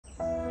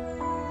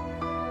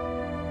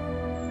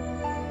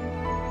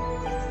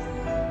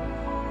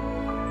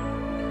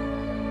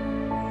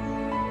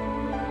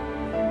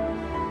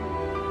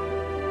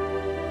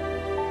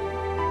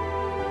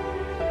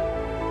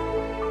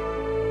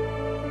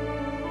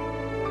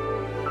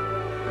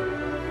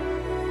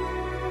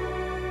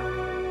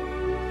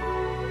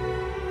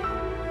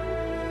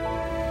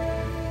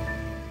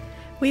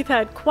We've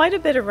had quite a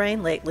bit of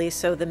rain lately,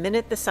 so the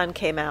minute the sun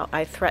came out,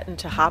 I threatened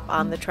to hop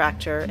on the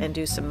tractor and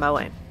do some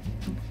mowing.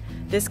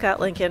 This got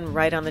Lincoln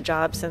right on the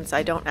job since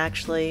I don't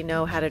actually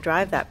know how to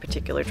drive that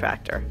particular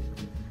tractor.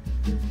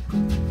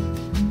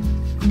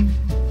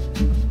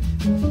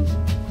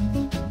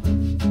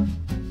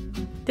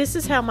 This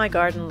is how my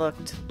garden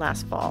looked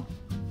last fall.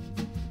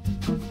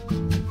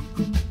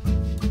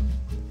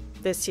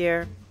 This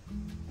year,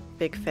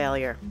 big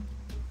failure.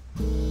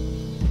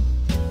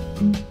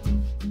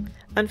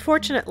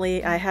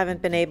 Unfortunately, I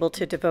haven't been able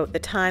to devote the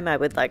time I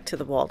would like to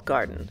the walled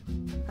garden.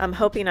 I'm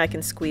hoping I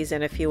can squeeze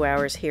in a few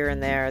hours here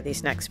and there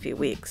these next few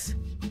weeks.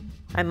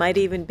 I might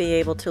even be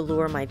able to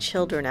lure my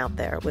children out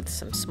there with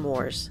some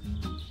s'mores.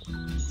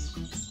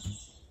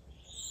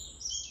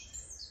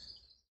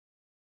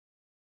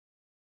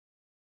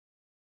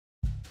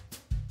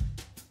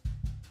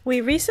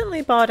 We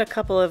recently bought a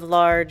couple of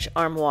large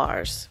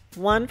armoires,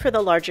 one for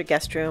the larger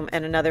guest room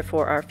and another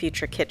for our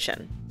future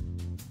kitchen.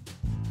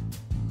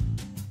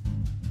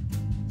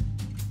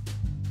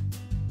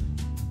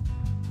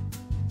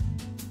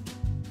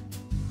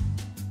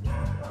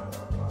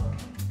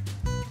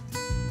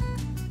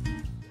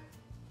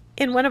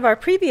 In one of our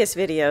previous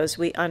videos,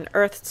 we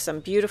unearthed some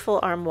beautiful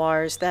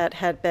armoires that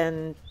had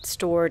been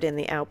stored in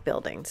the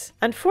outbuildings.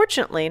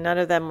 Unfortunately, none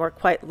of them were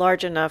quite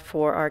large enough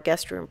for our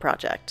guest room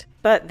project,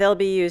 but they'll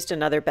be used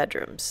in other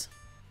bedrooms.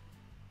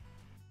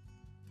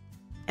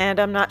 And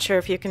I'm not sure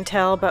if you can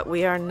tell, but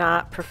we are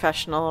not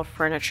professional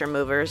furniture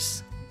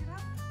movers.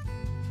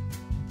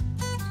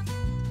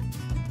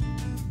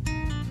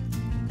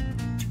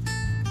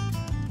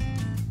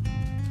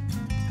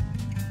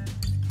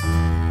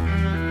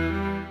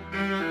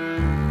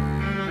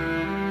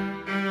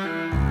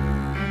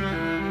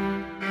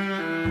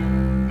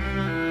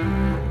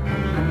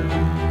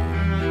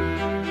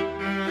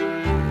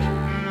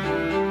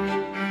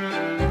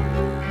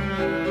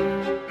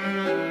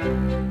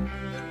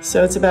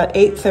 So it's about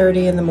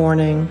 8:30 in the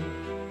morning,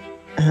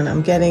 and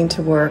I'm getting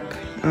to work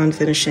on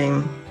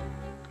finishing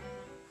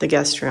the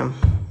guest room.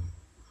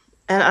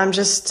 And I'm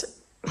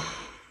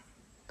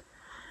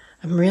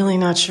really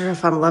not sure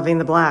if I'm loving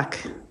the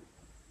black.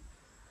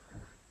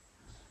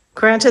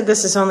 Granted,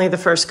 this is only the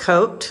first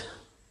coat,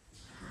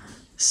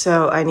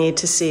 so I need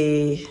to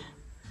see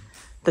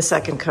the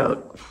second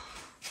coat.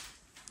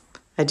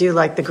 I do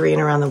like the green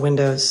around the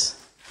windows,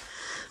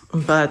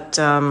 but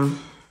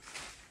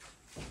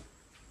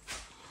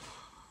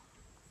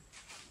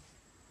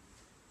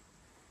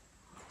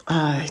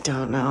I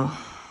don't know.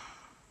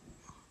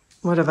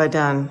 What have I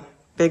done?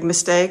 Big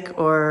mistake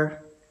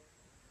or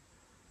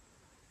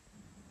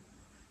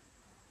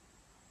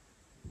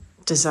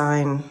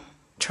design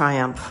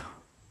triumph?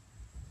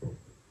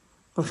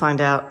 We'll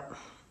find out.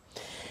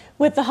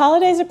 With the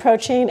holidays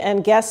approaching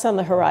and guests on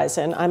the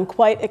horizon, I'm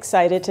quite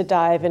excited to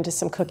dive into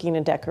some cooking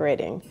and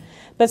decorating.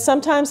 But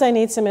sometimes I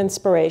need some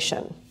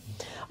inspiration.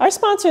 Our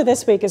sponsor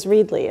this week is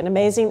Readly, an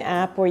amazing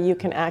app where you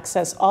can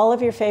access all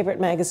of your favorite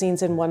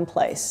magazines in one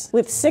place.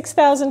 With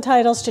 6,000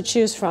 titles to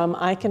choose from,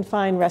 I can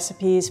find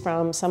recipes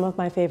from some of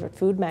my favorite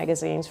food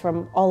magazines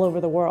from all over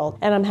the world.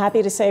 And I'm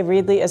happy to say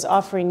Readly is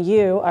offering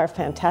you, our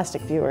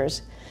fantastic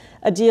viewers,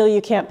 a deal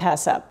you can't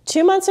pass up.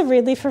 2 months of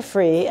Readly for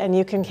free, and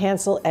you can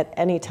cancel at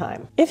any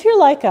time. If you're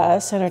like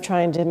us and are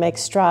trying to make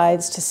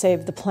strides to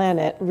save the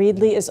planet,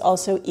 Readly is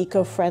also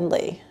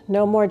eco-friendly.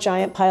 No more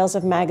giant piles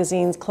of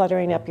magazines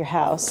cluttering up your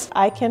house.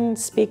 I can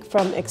speak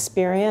from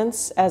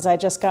experience, as I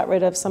just got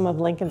rid of some of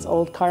Lincoln's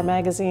old car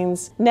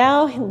magazines.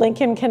 Now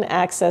Lincoln can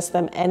access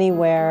them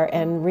anywhere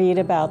and read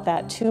about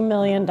that $2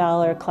 million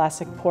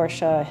classic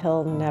Porsche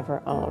he'll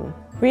never own.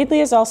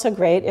 Readly is also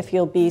great if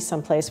you'll be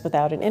someplace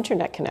without an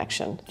internet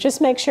connection.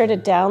 Just make sure to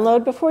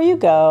download before you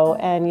go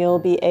and you'll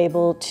be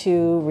able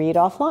to read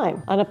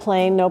offline. On a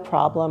plane, no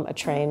problem. A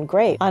train,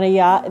 great. On a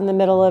yacht in the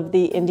middle of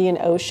the Indian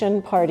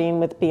Ocean partying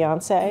with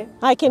Beyonce.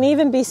 I can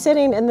even be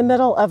sitting in the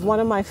middle of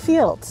one of my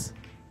fields.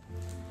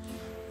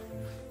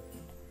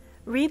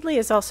 Readly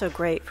is also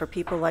great for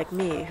people like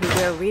me who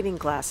wear reading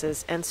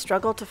glasses and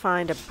struggle to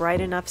find a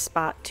bright enough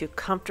spot to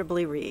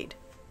comfortably read.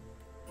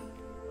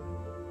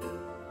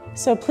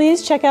 So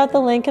please check out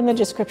the link in the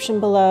description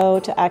below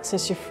to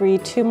access your free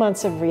 2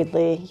 months of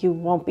Readly. You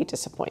won't be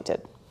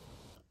disappointed.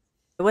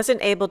 I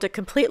wasn't able to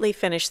completely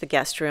finish the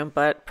guest room,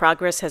 but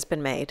progress has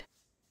been made.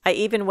 I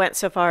even went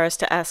so far as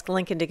to ask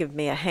Lincoln to give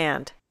me a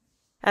hand.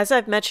 As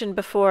I've mentioned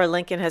before,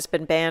 Lincoln has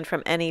been banned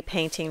from any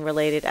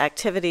painting-related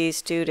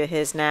activities due to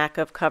his knack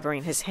of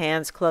covering his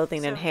hands,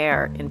 clothing, and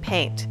hair in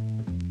paint.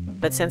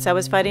 But since I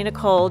was fighting a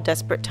cold,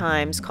 desperate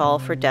times call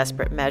for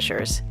desperate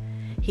measures.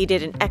 He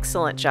did an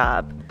excellent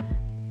job,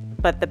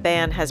 but the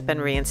ban has been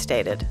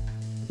reinstated.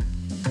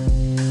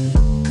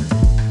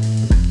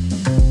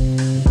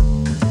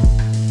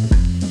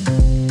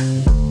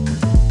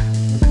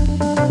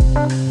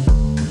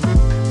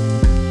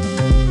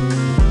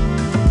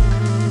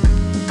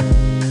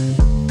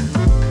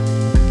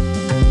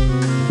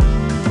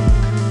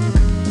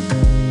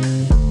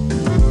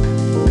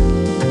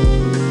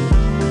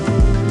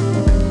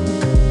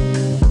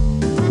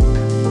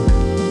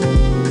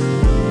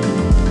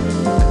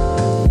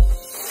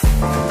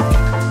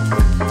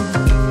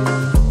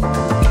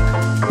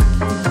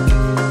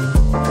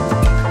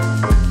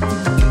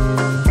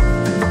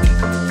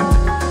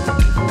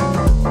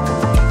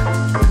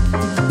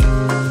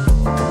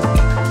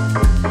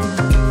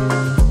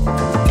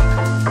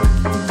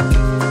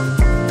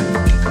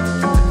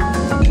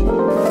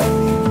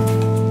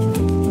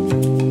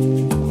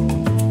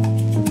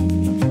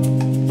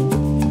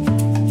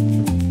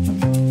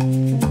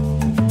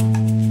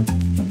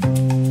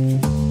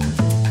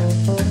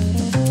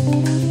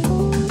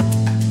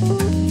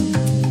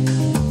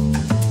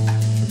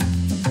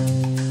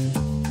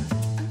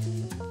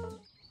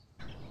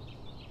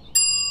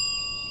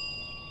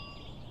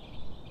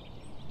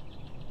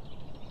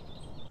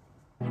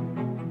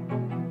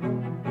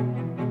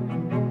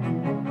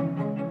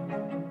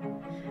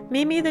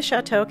 Mimi the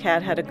Chateau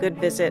cat had a good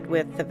visit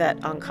with the vet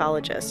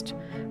oncologist.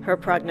 Her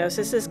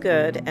prognosis is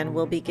good and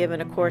will be given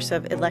a course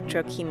of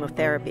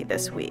electrochemotherapy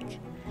this week.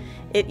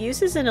 It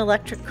uses an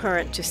electric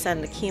current to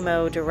send the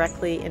chemo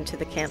directly into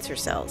the cancer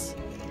cells.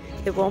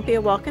 It won't be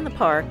a walk in the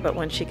park, but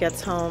when she gets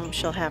home,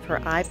 she'll have her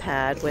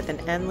iPad with an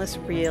endless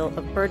reel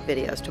of bird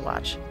videos to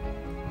watch.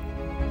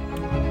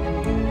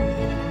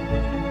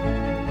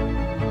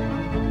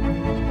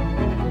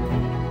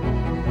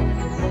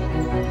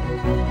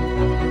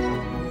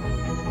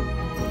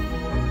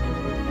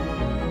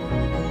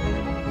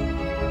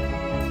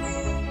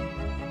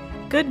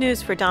 Good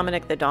news for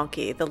Dominic the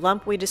donkey. The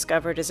lump we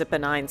discovered is a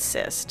benign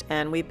cyst,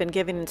 and we've been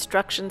given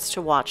instructions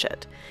to watch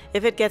it.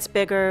 If it gets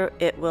bigger,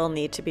 it will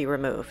need to be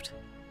removed.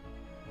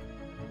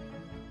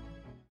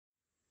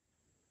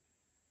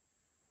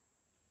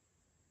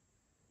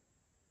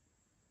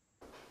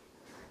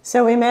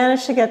 So we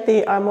managed to get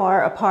the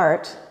armoire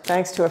apart,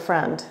 thanks to a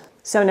friend.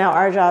 So now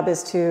our job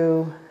is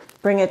to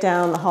bring it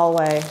down the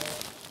hallway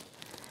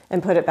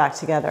and put it back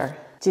together.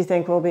 Do you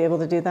think we'll be able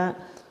to do that?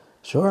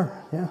 Sure,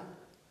 yeah.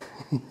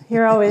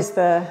 You're always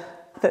the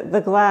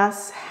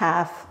glass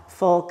half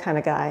full kind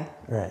of guy.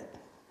 Right.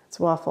 It's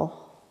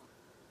Waffle.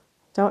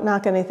 Don't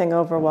knock anything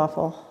over,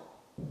 Waffle.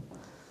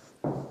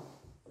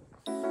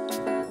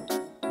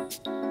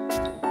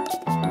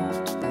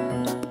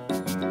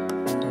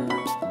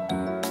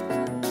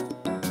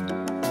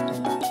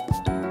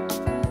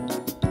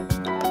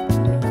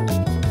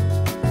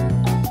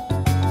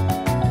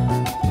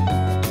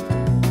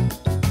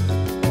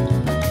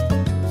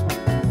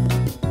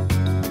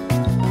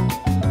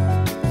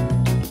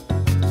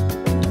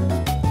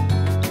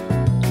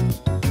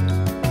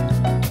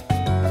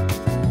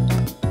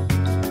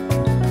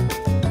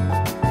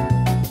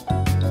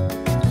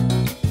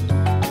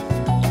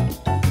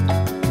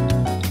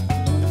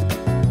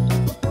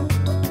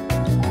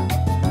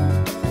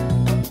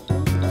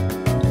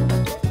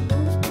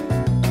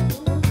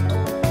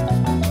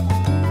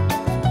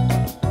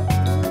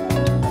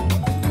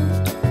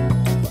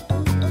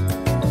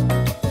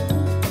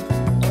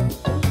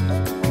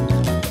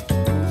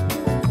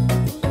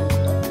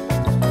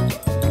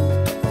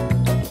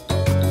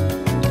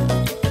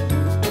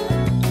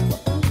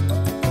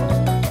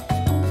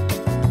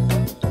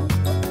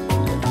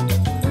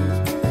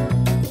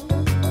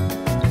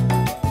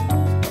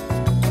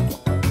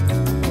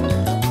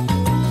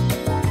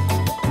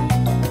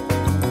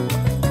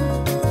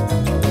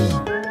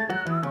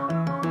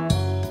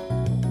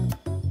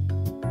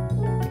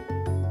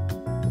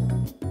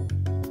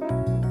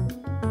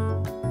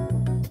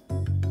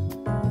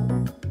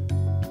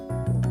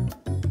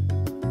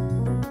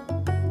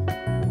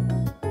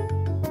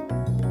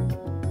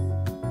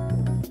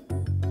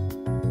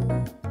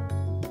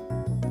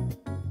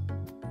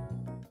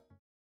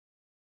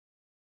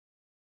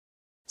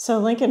 So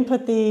Lincoln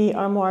put the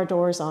armoire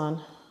doors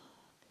on.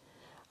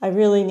 I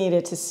really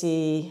needed to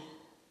see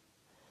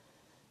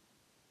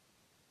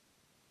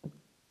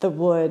the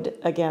wood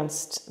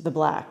against the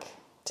black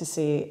to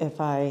see if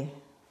I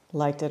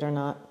liked it or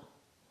not.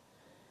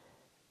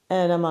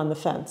 And I'm on the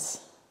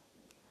fence.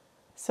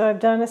 So I've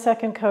done a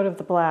second coat of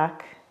the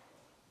black.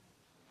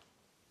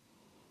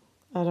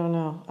 I don't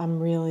know. I'm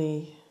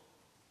really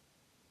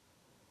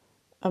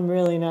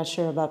not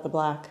sure about the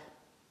black.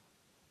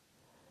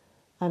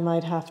 I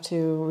might have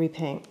to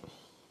repaint.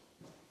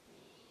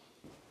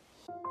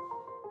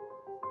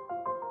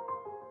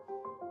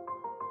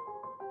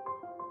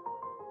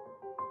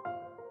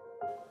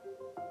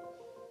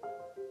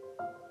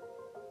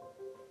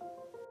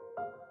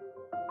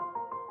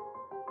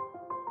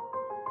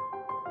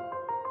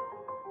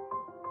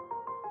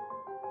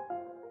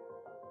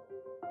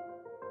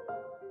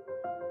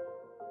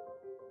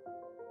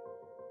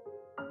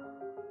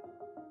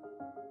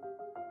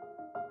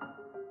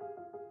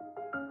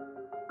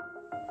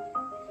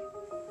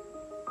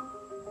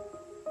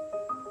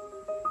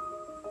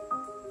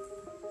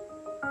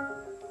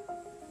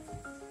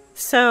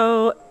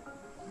 So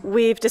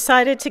we've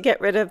decided to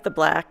get rid of the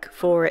black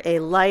for a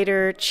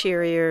lighter,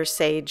 cheerier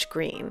sage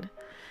green.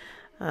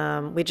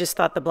 We just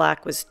thought the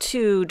black was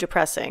too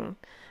depressing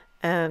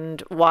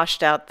and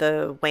washed out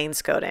the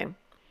wainscoting.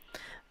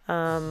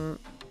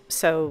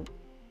 So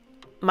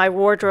my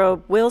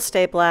wardrobe will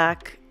stay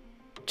black,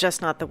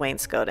 just not the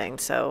wainscoting,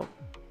 so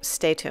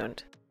stay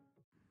tuned.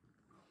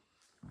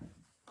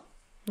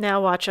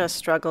 Now watch us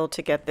struggle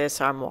to get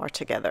this armoire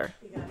together,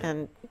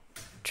 and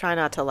try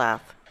not to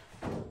laugh.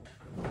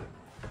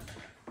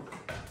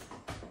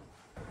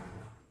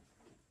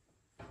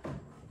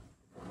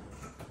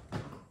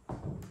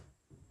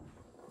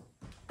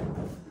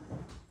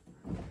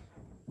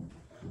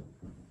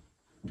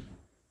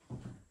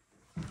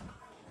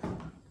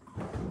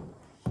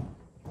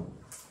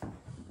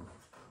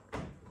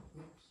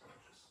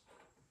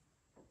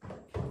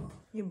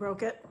 You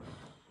broke it?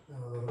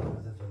 A little bit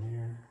of the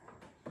veneer.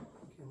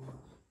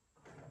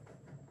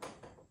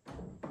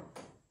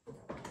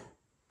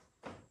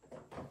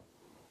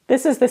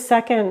 This is the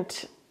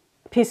second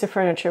piece of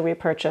furniture we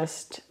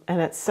purchased,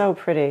 and it's so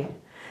pretty.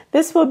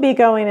 This will be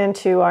going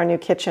into our new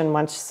kitchen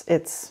once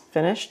it's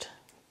finished.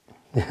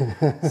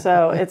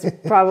 So it's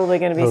probably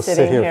going to be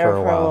sitting here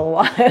for a little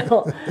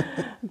while.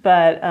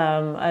 But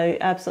I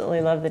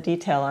absolutely love the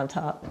detail on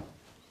top.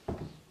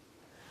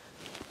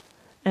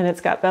 And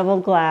it's got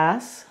beveled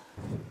glass.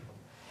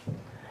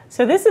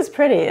 So this is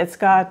pretty. It's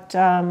got,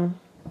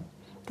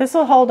 this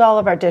will hold all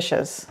of our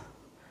dishes.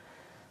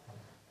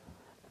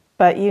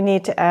 But you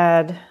need to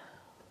add...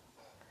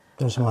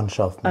 There's one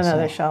shelf missing.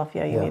 Another shelf,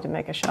 yeah, you need to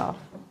make a shelf.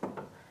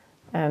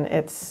 And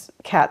it's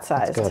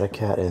cat-sized. It's got a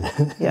cat in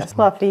it. Yes,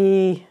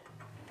 fluffy.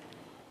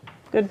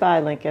 Goodbye,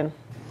 Lincoln.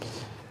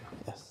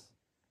 Yes.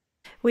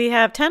 We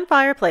have 10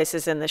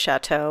 fireplaces in the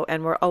chateau,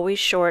 and we're always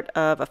short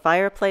of a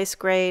fireplace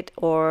grate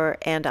or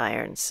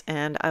andirons.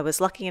 And I was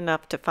lucky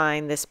enough to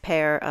find this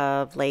pair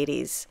of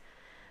ladies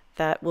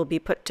that will be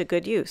put to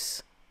good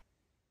use.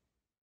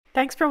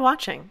 Thanks for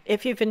watching.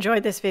 If you've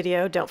enjoyed this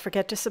video, don't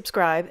forget to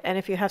subscribe, and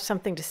if you have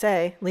something to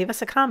say, leave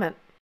us a comment.